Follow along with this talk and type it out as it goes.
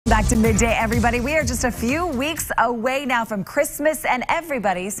Back to midday, everybody. We are just a few weeks away now from Christmas, and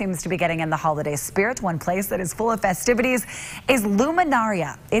everybody seems to be getting in the holiday spirit. One place that is full of festivities is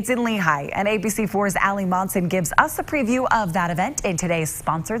Luminaria. It's in Lehigh, and ABC4's Allie Monson gives us a preview of that event in today's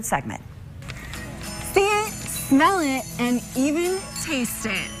sponsored segment. See it, smell it, and even taste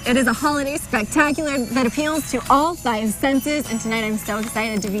it. It is a holiday spectacular that appeals to all five senses, and tonight I'm so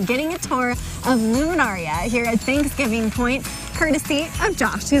excited to be getting a tour of Luminaria here at Thanksgiving Point, courtesy of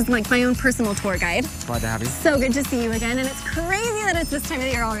Josh, who's like my own personal tour guide. Glad to have you. So good to see you again, and it's crazy that it's this time of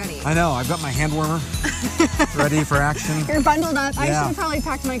the year already. I know, I've got my hand warmer ready for action. You're bundled up. Yeah. I should have probably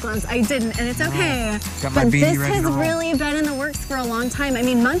packed my gloves. I didn't, and it's okay. Got my but beanie this ready has to roll. really been in the works for a long time. I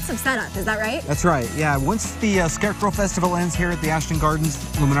mean, months of setup, is that right? That's right, yeah. Once the Scarecrow Festival ends here at the Ashton Gardens,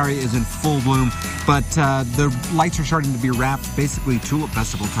 Luminaria is in full bloom, but the lights are starting to be wrapped, basically Tulip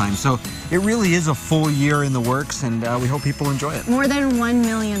Festival time. So it really is a full year in the works, and we hope people enjoy it. More than 1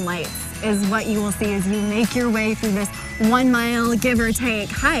 million lights is what you will see as you make your way through this 1 mile, give or take,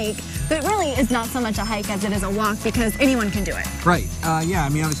 hike. But it really is not so much a hike as it is a walk, because anyone can do it. Right, yeah, I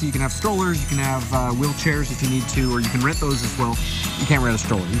mean, obviously you can have strollers, you can have wheelchairs if you need to, or you can rent those as well. You can't rent a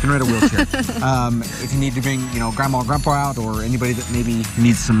stroller, you can rent a wheelchair. If you need to bring, grandma or grandpa out, or anybody that maybe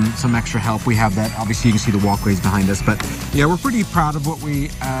needs some extra help, we have that. Obviously you can see the walkways behind us, but yeah, we're pretty proud of what we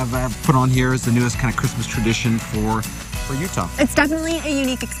have put on here as the newest kind of Christmas tradition for Utah. It's definitely a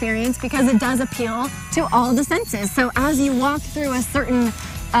unique experience because it does appeal to all the senses. So as you walk through a certain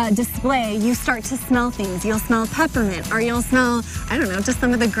display, you start to smell things. You'll smell peppermint, or you'll smell, I don't know, just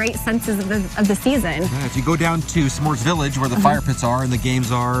some of the great senses of the season. Yeah, if you go down to S'mores Village, where the fire pits are and the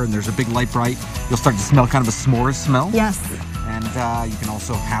games are, and there's a big light bright, you'll start to smell kind of a s'mores smell. Yes. And you can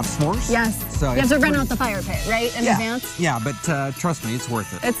also have s'mores. Yes. So you have to rent out the fire pit, right, in advance? Yeah, but trust me, it's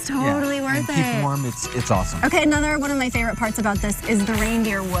worth it. It's totally worth it. Keep warm, it's awesome. Okay, another one of my favorite parts about this is the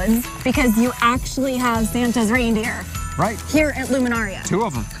reindeer woods, because you actually have Santa's reindeer. Right. Here at Luminaria. 2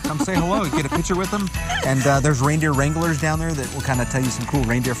 of them. Come say hello, get a picture with them. And there's reindeer wranglers down there that will kind of tell you some cool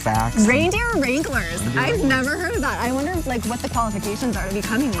reindeer facts. Reindeer wranglers? I've never heard of that. I wonder what the qualifications are to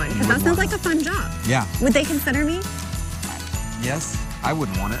becoming one, because that sounds like a fun job. Yeah. Would they consider me? Yes, I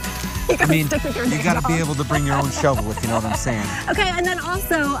wouldn't want it. I mean, you got to be able to bring your own shovel, if you know what I'm saying. Okay, and then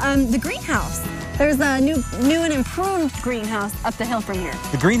also the greenhouse. There's a new and improved greenhouse up the hill from here.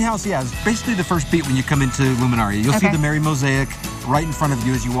 The greenhouse, yeah, is basically the first beat when you come into Luminaria. You'll see the Merry Mosaic right in front of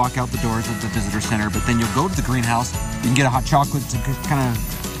you as you walk out the doors of the visitor center, but then you'll go to the greenhouse. You can get a hot chocolate to kind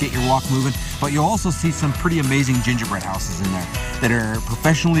of get your walk moving, but you'll also see some pretty amazing gingerbread houses in there that are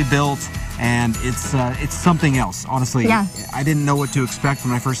professionally built, and it's something else, honestly. Yeah. I didn't know what to expect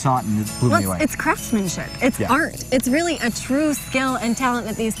when I first saw it, and it blew me away. It's craftsmanship. It's art. It's really a true skill and talent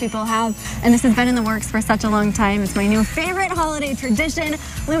that these people have, and this has been in the works for such a long time. It's my new favorite holiday tradition.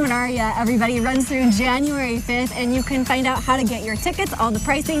 Luminaria, everybody, runs through January 5th, and you can find out how to get your tickets, all the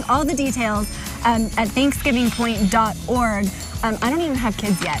pricing, all the details at thanksgivingpoint.org. I don't even have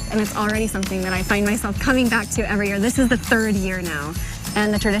kids yet, and it's already something that I find myself coming back to every year. This is the 3rd year now,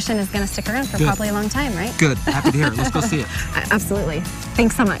 and the tradition is going to stick around for probably a long time, right? Good. Happy to hear it. Let's go see it. Absolutely.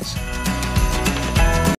 Thanks so much.